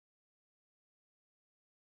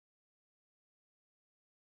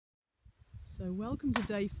So welcome to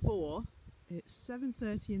day 4. It's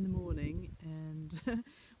 7:30 in the morning and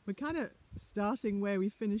we're kind of starting where we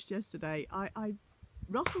finished yesterday.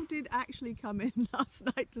 Russell did actually come in last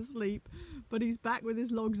night to sleep, but he's back with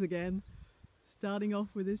his logs again, starting off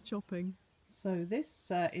with his chopping. So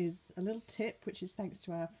this is a little tip, which is thanks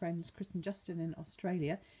to our friends Chris and Justin in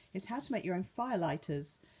Australia, is how to make your own fire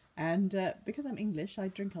lighters. And because I'm English, I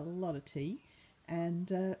drink a lot of tea.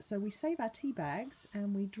 And so we save our tea bags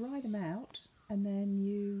and we dry them out, and then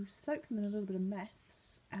you soak them in a little bit of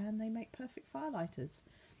meths and they make perfect firelighters.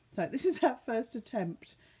 So this is our first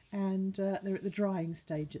attempt, and they're at the drying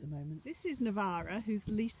stage at the moment. This is Navara, who's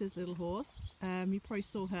Lisa's little horse. You probably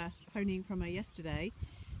saw her ponying from her yesterday,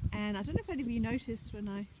 and I don't know if any of you noticed when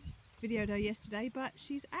I videoed her yesterday, but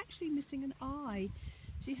she's actually missing an eye.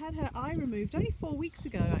 She had her eye removed only 4 weeks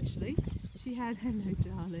ago actually. She had, hello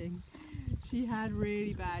darling, she had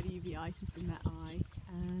really bad uveitis in that eye,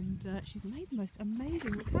 and she's made the most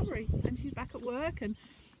amazing recovery, and she's back at work, and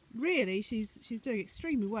really she's doing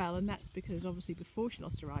extremely well. And that's because obviously before she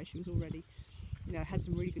lost her eye she was already, you know, had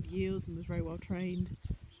some really good yields and was very well trained,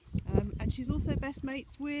 and she's also best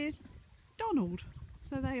mates with Donald,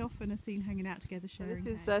 so they often are seen hanging out together sharing.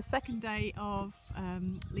 This is the second day of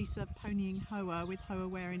Lisa ponying Hoa, with Hoa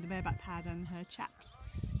wearing the bareback pad and her chaps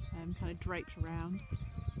kind of draped around.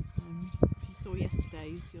 If you saw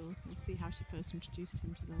yesterday's, you'll see how she first introduced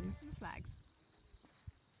him to those. The flags.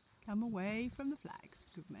 Come away from the flags,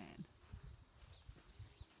 good man.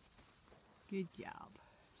 Good job.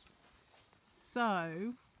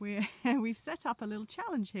 So we've set up a little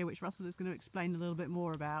challenge here, which Russell is going to explain a little bit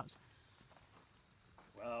more about.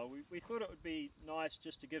 Well, we thought it would be nice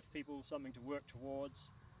just to give people something to work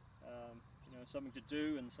towards, you know, something to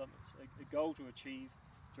do and a goal to achieve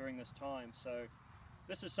during this time. So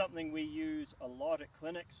this is something we use a lot at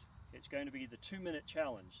clinics. It's going to be the 2-minute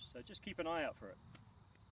challenge, so just keep an eye out for it.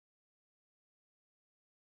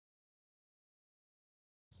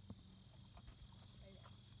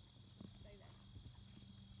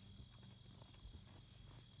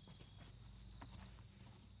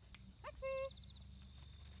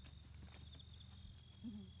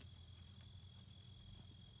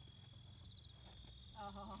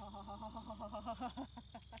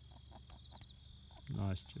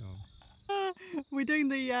 Nice job. We're doing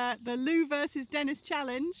the Lou versus Dennis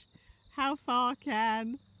challenge. How far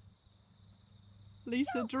can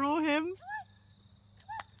Lisa draw him?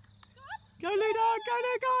 Go Lou dog, go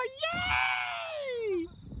Lou go, yay!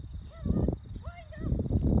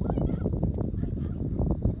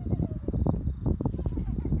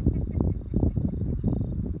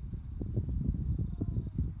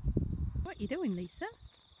 What are you doing, Lisa?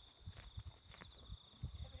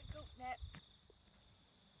 Okay,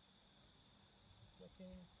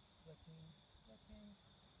 so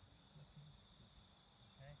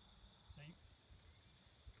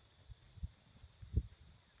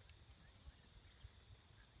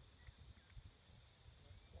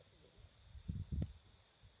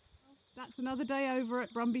That's another day over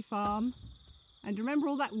at Brumby Farm. And remember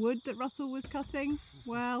all that wood that Russell was cutting?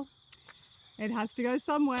 Well, it has to go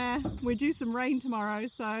somewhere. We're due some rain tomorrow,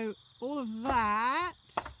 so all of that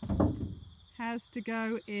has to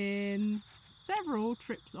go in several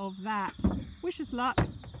trips of that. Wish us luck.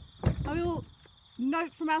 A little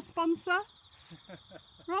note from our sponsor,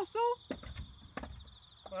 Russell.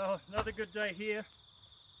 well, another good day here.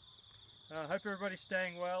 Hope everybody's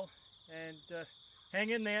staying well, and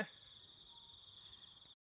hang in there.